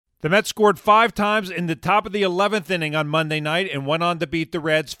The Mets scored 5 times in the top of the 11th inning on Monday night and went on to beat the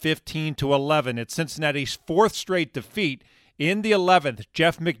Reds 15-11. It's Cincinnati's 4th straight defeat. In the 11th,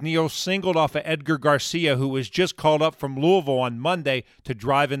 Jeff McNeil singled off of Edgar Garcia, who was just called up from Louisville on Monday to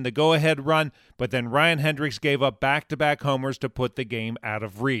drive in the go-ahead run, but then Ryan Hendricks gave up back-to-back homers to put the game out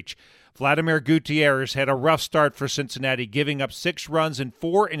of reach. Vladimir Gutierrez had a rough start for Cincinnati, giving up 6 runs in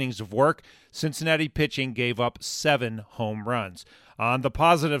 4 innings of work. Cincinnati pitching gave up 7 home runs. On the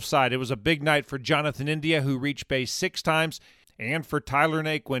positive side, it was a big night for Jonathan India, who reached base 6 times, and for Tyler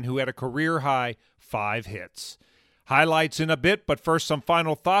Naquin, who had a career-high 5 hits. Highlights in a bit, but first some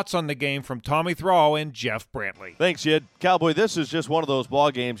final thoughts on the game from Tommy Thrall and Jeff Brantley. Thanks, Jed. Cowboy, this is just one of those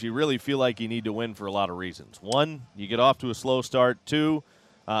ball games you really feel like you need to win for a lot of reasons. 1, you get off to a slow start. 2,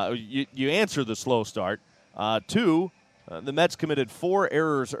 you answer the slow start. 2, the Mets committed 4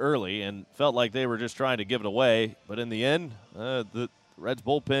 errors early and felt like they were just trying to give it away. But in the end, the Reds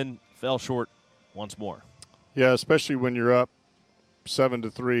bullpen fell short once more. Yeah, especially when you're up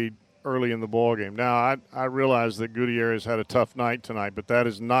 7-3 early in the ball game. Now, I realize that Gutierrez had a tough night tonight, but that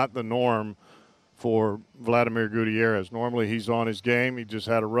is not the norm for Vladimir Gutierrez. Normally he's on his game. He just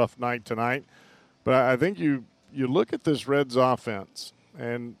had a rough night tonight. But I think you look at this Reds offense,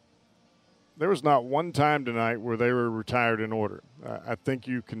 and there was not one time tonight where they were retired in order. I think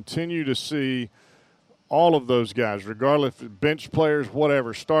you continue to see all of those guys, regardless of bench players,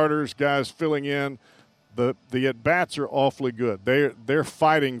 whatever, starters, guys filling in, the at-bats are awfully good. They're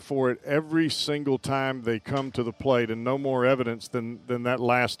fighting for it every single time they come to the plate, and no more evidence than that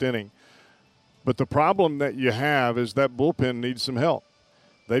last inning. But the problem that you have is that bullpen needs some help.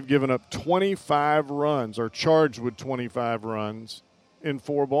 They've given up 25 runs, or charged with 25 runs in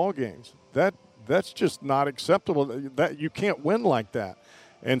 4 ball games. That's just not acceptable. That you can't win like that.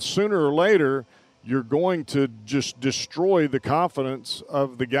 And sooner or later, you're going to just destroy the confidence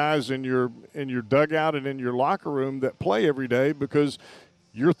of the guys in your dugout and in your locker room that play every day, because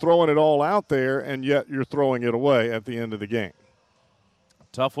you're throwing it all out there and yet you're throwing it away at the end of the game.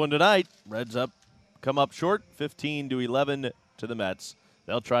 Tough one tonight. Reds come up short, 15-11 to the Mets.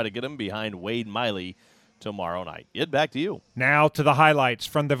 They'll try to get them behind Wade Miley tomorrow night. Ed, back to you. Now to the highlights.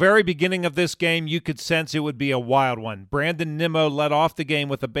 From the very beginning of this game, you could sense it would be a wild one. Brandon Nimmo led off the game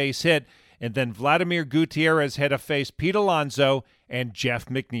with a base hit, and then Vladimir Gutierrez had to face Pete Alonso and Jeff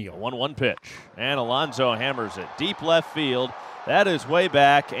McNeil. 1-1 pitch, and Alonso hammers it deep left field. That is way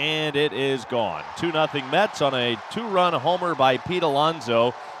back, and it is gone. 2-0 Mets on a 2-run homer by Pete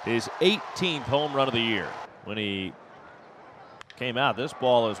Alonso, his 18th home run of the year. When he came out, this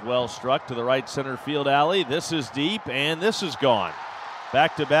ball is well struck to the right center field alley. This is deep, and this is gone.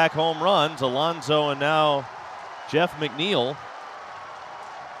 Back-to-back home runs, Alonso and now Jeff McNeil.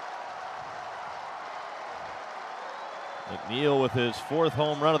 McNeil with his 4th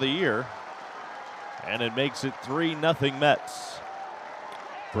home run of the year, and it makes it 3-0 Mets.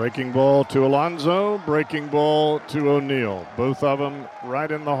 Breaking ball to Alonso, breaking ball to O'Neill. Both of them right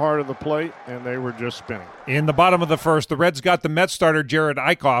in the heart of the plate, and they were just spinning. In the bottom of the first, the Reds got the Mets starter Jared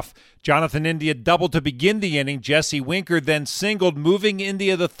Eichhoff. Jonathan India doubled to begin the inning. Jesse Winker then singled, moving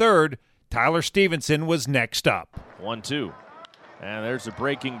India the third. Tyler Stevenson was next up. 1-2. And there's a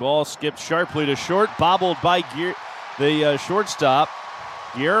breaking ball, skipped sharply to short, bobbled by the shortstop,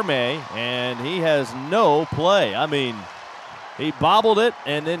 Guillerme, and he has no play. I mean, he bobbled it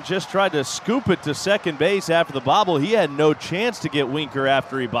and then just tried to scoop it to second base after the bobble. He had no chance to get Winker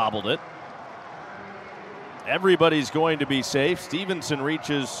after he bobbled it. Everybody's going to be safe. Stevenson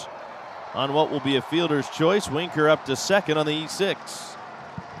reaches on what will be a fielder's choice. Winker up to second on the E6.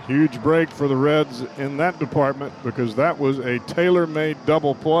 Huge break for the Reds in that department, because that was a tailor-made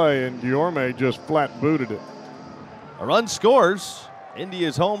double play, and Guillerme just flat booted it. A run scores.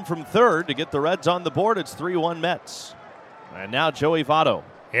 India's home from third to get the Reds on the board. It's 3-1 Mets. And now Joey Votto.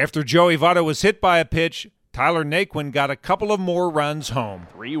 After Joey Votto was hit by a pitch, Tyler Naquin got a couple of more runs home.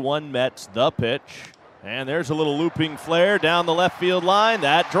 3-1 Mets, the pitch. And there's a little looping flare down the left field line.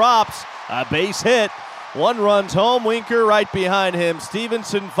 That drops. A base hit. 1 run's home. Winker right behind him.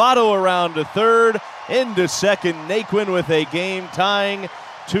 Stevenson, Votto around to third. Into second. Naquin with a game-tying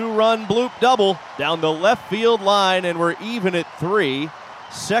 2-run bloop double down the left field line, and we're even at 3.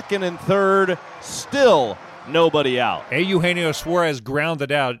 Second and third, still nobody out. Eugenio Suarez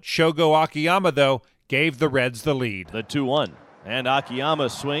grounded out. Shogo Akiyama, though, gave the Reds the lead. The 2-1. And Akiyama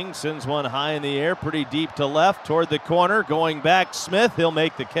swings, sends one high in the air, pretty deep to left, toward the corner. Going back, Smith, he'll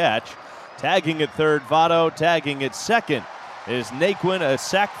make the catch. Tagging at third, Votto. Tagging at second is Naquin. A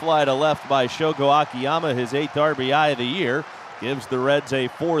sac fly to left by Shogo Akiyama, his 8th RBI of the year. Gives the Reds a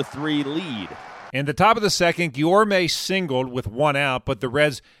 4-3 lead. In the top of the second, Guillorme singled with one out, but the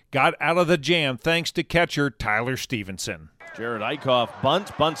Reds got out of the jam thanks to catcher Tyler Stevenson. Jared Eichhoff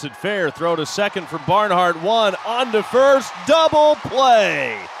bunts it fair, throw to second for Barnhart, one, on to first, double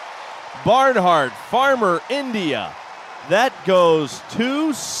play. Barnhart, Farmer, India. That goes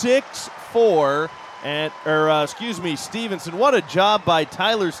 2-6-4, Stevenson. What a job by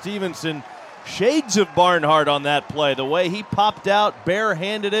Tyler Stevenson. Shades of Barnhart on that play. The way he popped out,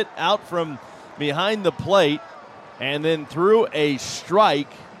 barehanded it out from behind the plate, and then threw a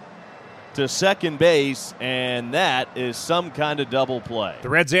strike to second base, and that is some kind of double play. The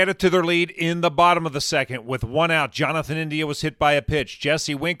Reds added to their lead in the bottom of the second. With one out, Jonathan India was hit by a pitch.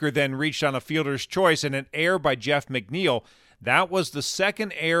 Jesse Winker then reached on a fielder's choice and an error by Jeff McNeil. That was the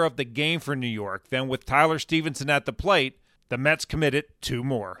second error of the game for New York. Then with Tyler Stevenson at the plate, the Mets committed two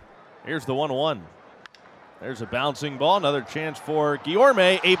more. Here's the 1-1. There's a bouncing ball, another chance for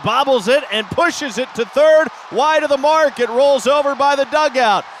Guillorme. He bobbles it and pushes it to third, wide of the mark. It rolls over by the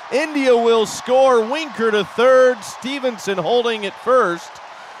dugout. India will score. Winker to third, Stevenson holding at first.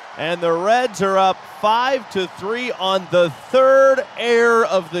 And the Reds are up 5-3 on the third error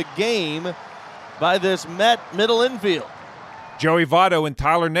of the game by this Met middle infield. Joey Votto and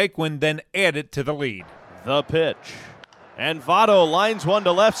Tyler Naquin then added to the lead. The pitch. And Votto lines one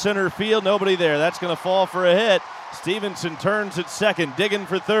to left center field. Nobody there. That's going to fall for a hit. Stevenson turns at second, digging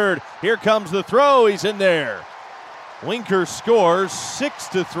for third. Here comes the throw. He's in there. Winker scores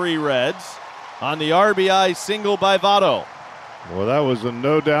 6-3 Reds on the RBI single by Votto. Well, that was a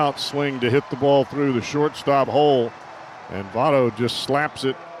no-doubt swing to hit the ball through the shortstop hole. And Votto just slaps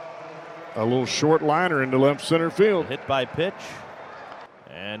it a little short liner into left center field. Hit by pitch.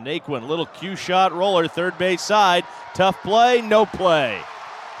 And Naquin, little cue shot roller, third base side. Tough play, no play.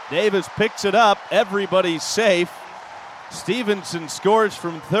 Davis picks it up. Everybody's safe. Stevenson scores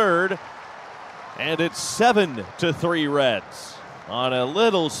from third. And it's 7-3 Reds on a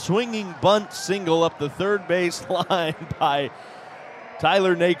little swinging bunt single up the third base line by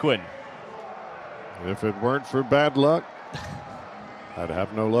Tyler Naquin. If it weren't for bad luck, I'd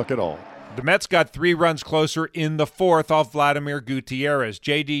have no luck at all. The Mets got 3 runs closer in the fourth off Vladimir Gutierrez.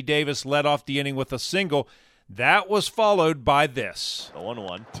 J.D. Davis led off the inning with a single. That was followed by this. The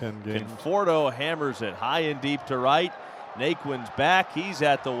 1-1. 10 games. Conforto hammers it high and deep to right. Naquin's back. He's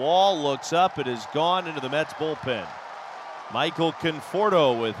at the wall. Looks up. It is gone into the Mets bullpen. Michael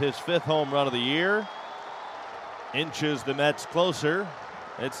Conforto with his 5th home run of the year inches the Mets closer.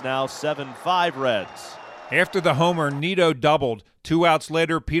 It's now 7-5 Reds. After the homer, Nito doubled. 2 outs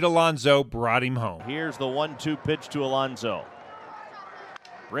later, Pete Alonso brought him home. Here's the 1-2 pitch to Alonso.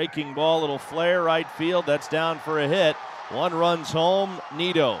 Breaking ball, little flare, right field. That's down for a hit. 1 runs home,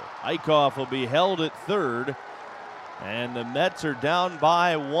 Nito. Eichhoff will be held at third. And the Mets are down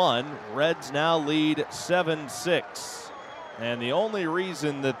by 1. Reds now lead 7-6. And the only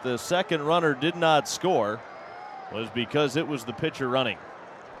reason that the second runner did not score was because it was the pitcher running.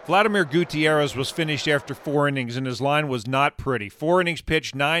 Vladimir Gutierrez was finished after 4 innings, and his line was not pretty. 4 innings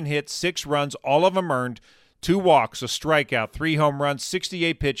pitched, 9 hits, 6 runs, all of them earned, 2 walks, a strikeout, 3 home runs,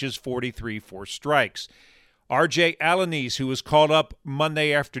 68 pitches, 43 for strikes. R.J. Alanis, who was called up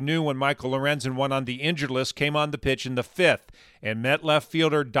Monday afternoon when Michael Lorenzen went on the injured list, came on the pitch in the 5th, and Met left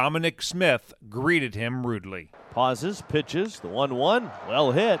fielder Dominic Smith greeted him rudely. Pauses, pitches, the 1-1,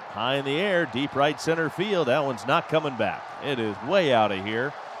 well hit, high in the air, deep right center field. That one's not coming back. It is way out of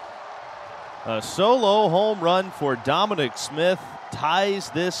here. A solo home run for Dominic Smith ties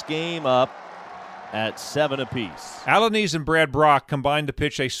this game up at 7 apiece. Alanis and Brad Brock combined to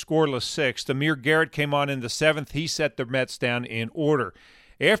pitch a scoreless 6th. Amir Garrett came on in the 7th. He set the Mets down in order.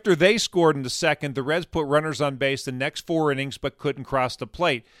 After they scored in the 2nd, the Reds put runners on base the next 4 innings but couldn't cross the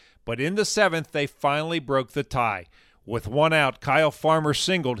plate. But in the 7th, they finally broke the tie. With 1 out, Kyle Farmer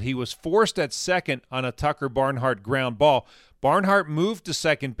singled. He was forced at second on a Tucker Barnhart ground ball. Barnhart moved to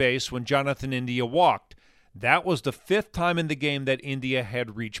second base when Jonathan India walked. That was the 5th time in the game that India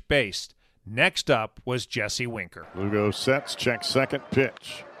had reached base. Next up was Jesse Winker. Lugo sets, checks second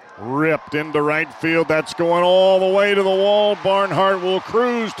pitch. Ripped into right field. That's going all the way to the wall. Barnhart will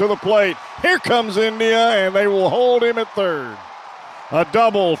cruise to the plate. Here comes India, and they will hold him at third. A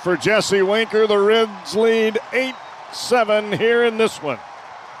double for Jesse Winker. The Reds lead 8-7 here in this one.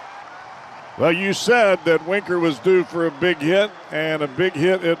 Well, you said that Winker was due for a big hit, and a big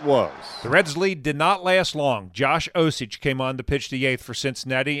hit it was. The Reds' lead did not last long. Josh Osich came on to pitch the 8th for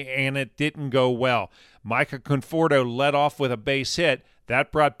Cincinnati, and it didn't go well. Micah Conforto led off with a base hit.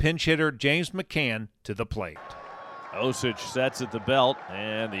 That brought pinch hitter James McCann to the plate. Osich sets at the belt,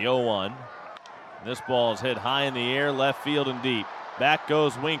 and the 0-1. This ball is hit high in the air, left field and deep. Back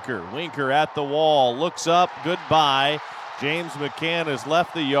goes Winker. Winker at the wall. Looks up. Goodbye. James McCann has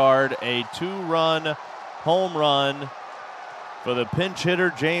left the yard. A 2-run home run for the pinch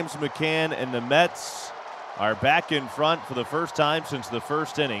hitter, James McCann, and the Mets are back in front for the first time since the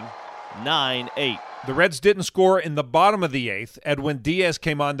first inning, 9-8. The Reds didn't score in the bottom of the 8th. Edwin Diaz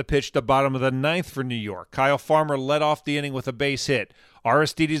came on to pitch the bottom of the 9th for New York. Kyle Farmer led off the inning with a base hit.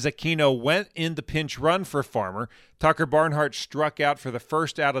 Aristides Aquino went in the pinch run for Farmer. Tucker Barnhart struck out for the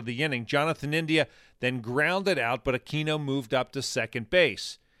first out of the inning. Jonathan India then grounded out, but Aquino moved up to second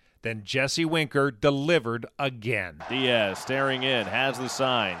base. Then Jesse Winker delivered again. Diaz staring in, has the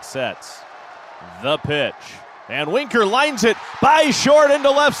sign, sets the pitch. And Winker lines it by short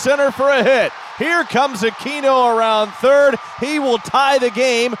into left center for a hit. Here comes Aquino around third. He will tie the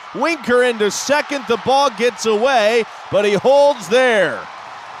game. Winker into second. The ball gets away, but he holds there.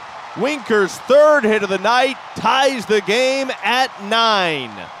 Winker's third hit of the night ties the game at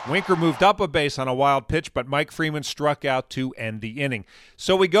 9. Winker moved up a base on a wild pitch, but Mike Freeman struck out to end the inning.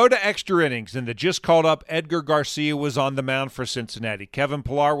 So we go to extra innings, and the just called up Edgar Garcia was on the mound for Cincinnati. Kevin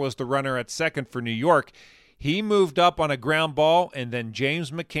Pillar was the runner at second for New York. He moved up on a ground ball, and then James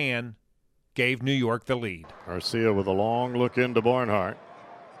McCann gave New York the lead. Garcia with a long look into Barnhart.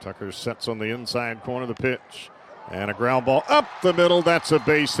 Tucker sets on the inside corner of the pitch. And a ground ball up the middle. That's a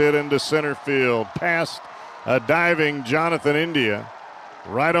base hit into center field. Past a diving Jonathan India.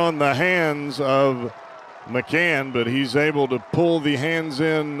 Right on the hands of McCann, but he's able to pull the hands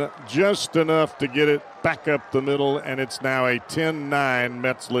in just enough to get it back up the middle, and it's now a 10-9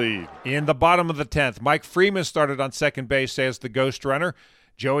 Mets lead. In the bottom of the 10th, Mike Freeman started on second base as the ghost runner.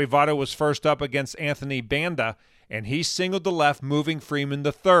 Joey Votto was first up against Anthony Banda, and he singled to left, moving Freeman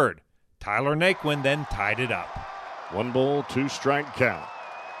to third. Tyler Naquin then tied it up. 1 ball, 2 strike count.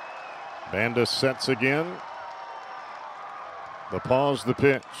 Banda sets again. The pause, the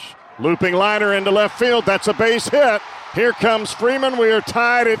pitch. Looping liner into left field. That's a base hit. Here comes Freeman. We are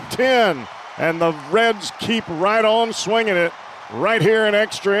tied at 10. And the Reds keep right on swinging it. Right here in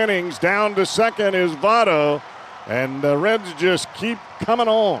extra innings. Down to second is Votto. And the Reds just keep coming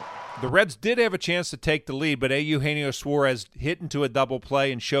on. The Reds did have a chance to take the lead, but Eugenio Suarez hit into a double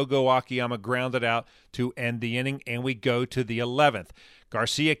play and Shogo Akiyama grounded out to end the inning, and we go to the 11th.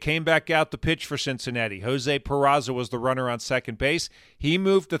 Garcia came back out to pitch for Cincinnati. Jose Peraza was the runner on second base. He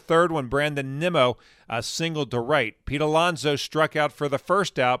moved to third when Brandon Nimmo singled to right. Pete Alonso struck out for the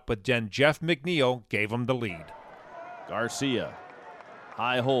first out, but then Jeff McNeil gave him the lead. Garcia,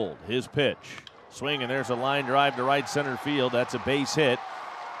 high hold, his pitch. Swing, and there's a line drive to right center field. That's a base hit.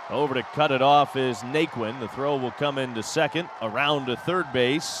 Over to cut it off is Naquin. The throw will come into second. Around to third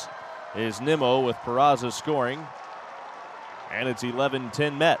base is Nimmo with Peraza scoring. And it's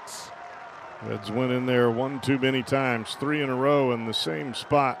 11-10 Mets. Reds went in there one too many times, 3 in a row in the same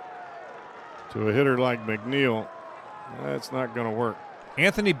spot to a hitter like McNeil. That's not going to work.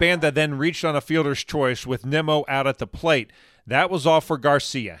 Anthony Banda then reached on a fielder's choice with Nimmo out at the plate. That was all for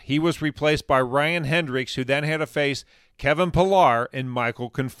Garcia. He was replaced by Ryan Hendricks, who then had to face Kevin Pillar and Michael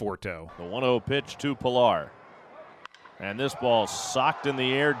Conforto. The 1-0 pitch to Pillar. And this ball socked in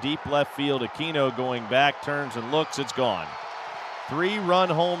the air, deep left field. Aquino going back, turns and looks. It's gone. 3-run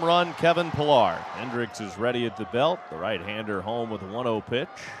home run, Kevin Pillar. Hendricks is ready at the belt. The right-hander home with a 1-0 pitch.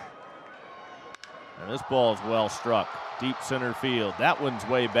 And this ball is well struck. Deep center field. That one's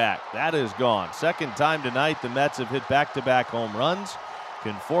way back. That is gone. Second time tonight the Mets have hit back-to-back home runs.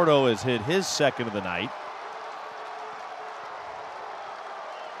 Conforto has hit his second of the night.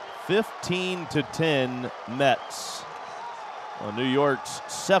 15-10 Mets on New York's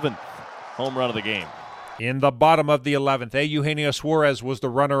 7th home run of the game. In the bottom of the 11th, Eugenio Suarez was the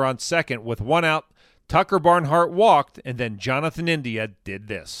runner on second with 1 out. Tucker Barnhart walked, and then Jonathan India did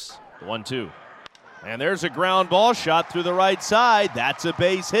this. 1-2. And there's a ground ball shot through the right side. That's a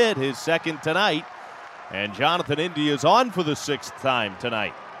base hit, his second tonight. And Jonathan India is on for the 6th time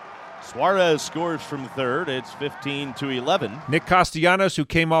tonight. Suarez scores from third. It's 15-11. Nick Castellanos, who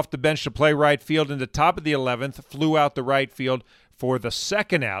came off the bench to play right field in the top of the 11th, flew out the right field for the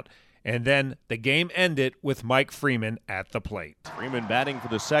second out. And then the game ended with Mike Freeman at the plate. Freeman batting for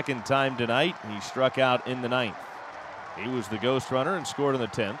the second time tonight. He struck out in the 9th. He was the ghost runner and scored in the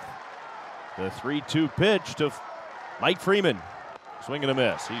 10th. The 3-2 pitch to Mike Freeman. Swing and a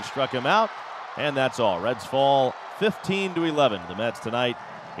miss. He struck him out, and that's all. Reds fall 15-11. The Mets tonight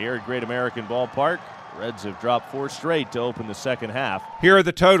here at Great American Ballpark. Reds have dropped 4 straight to open the second half. Here are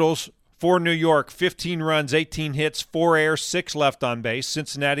the totals for New York: 15 runs, 18 hits, 4 errors, 6 left on base.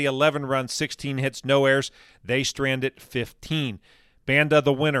 Cincinnati, 11 runs, 16 hits, no errors. They stranded 15. Banda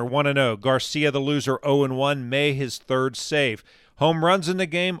the winner, 1-0. Garcia the loser, 0-1. May his 3rd save. Home runs in the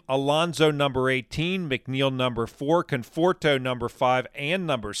game, Alonso number 18, McNeil number 4, Conforto number 5 and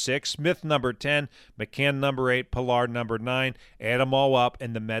number 6, Smith number 10, McCann number 8, Pilar number 9. Add them all up,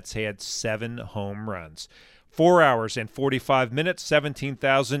 and the Mets had 7 home runs. 4 hours and 45 minutes,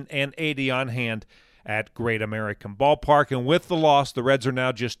 17,080 on hand at Great American Ballpark. And with the loss, the Reds are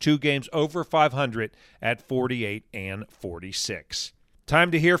now just 2 games over 500 at 48 and 46. Time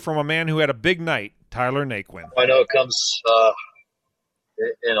to hear from a man who had a big night, Tyler Naquin. I know it comes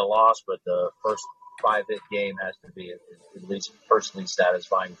in a loss, but the first 5-hit game has to be at least personally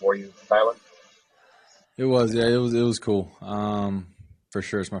satisfying for you, Tyler. It was, yeah, it was cool. For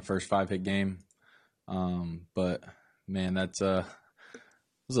sure, it's my first 5-hit game. But man, it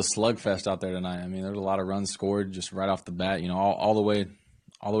was a slugfest out there tonight. I mean, there was a lot of runs scored just right off the bat. You know, all the way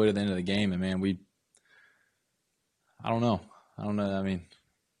to the end of the game. And man, I don't know. I mean,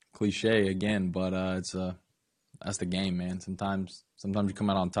 cliche again, but that's the game, man. Sometimes you come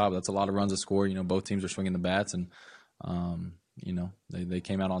out on top. That's a lot of runs to score. You know, both teams are swinging the bats, and you know, they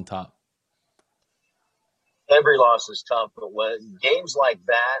came out on top. Every loss is tough, but when games like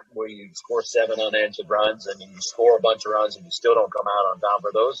that where you score 7 unanswered runs and you score a bunch of runs and you still don't come out on top,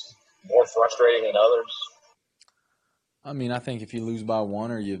 are those more frustrating than others? I mean, I think if you lose by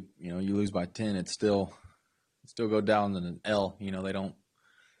 1 or you lose by 10, it's still go down in an L. You know,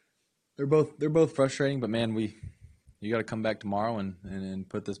 they're both frustrating, but man, you got to come back tomorrow and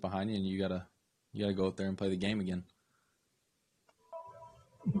put this behind you, and you got to go out there and play the game again.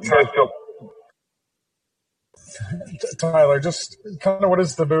 Tyler, just kind of what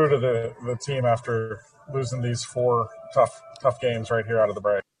is the mood of the team after losing these 4 tough games right here out of the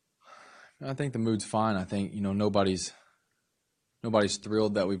break? I think the mood's fine. I think, you know, nobody's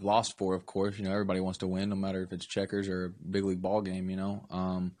thrilled that we've lost 4, of course. You know, everybody wants to win, no matter if it's checkers or a big league ball game, you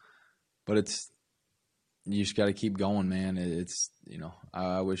know. But you just got to keep going, man. It's, you know,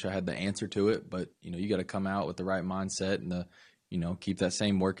 I wish I had the answer to it, but, you know, you got to come out with the right mindset and you know, keep that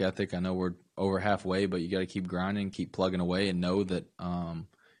same work ethic. I know we're over halfway, but you got to keep grinding, keep plugging away, and know that,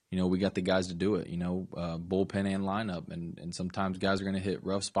 you know, we got the guys to do it, you know, bullpen and lineup. And sometimes guys are going to hit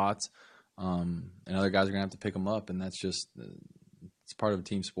rough spots, and other guys are going to have to pick them up. And that's just it's part of a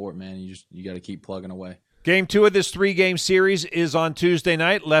team sport, man. You got to keep plugging away. Game 2 of this 3-game series is on Tuesday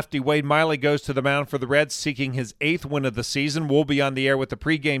night. Lefty Wade Miley goes to the mound for the Reds, seeking his 8th win of the season. We'll be on the air with the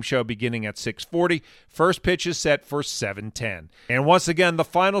pregame show beginning at 6:40. First pitch is set for 7:10. And once again, the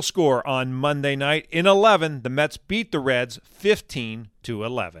final score on Monday night. In 11, the Mets beat the Reds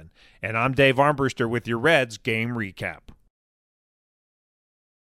 15-11. And I'm Dave Armbruster with your Reds game recap.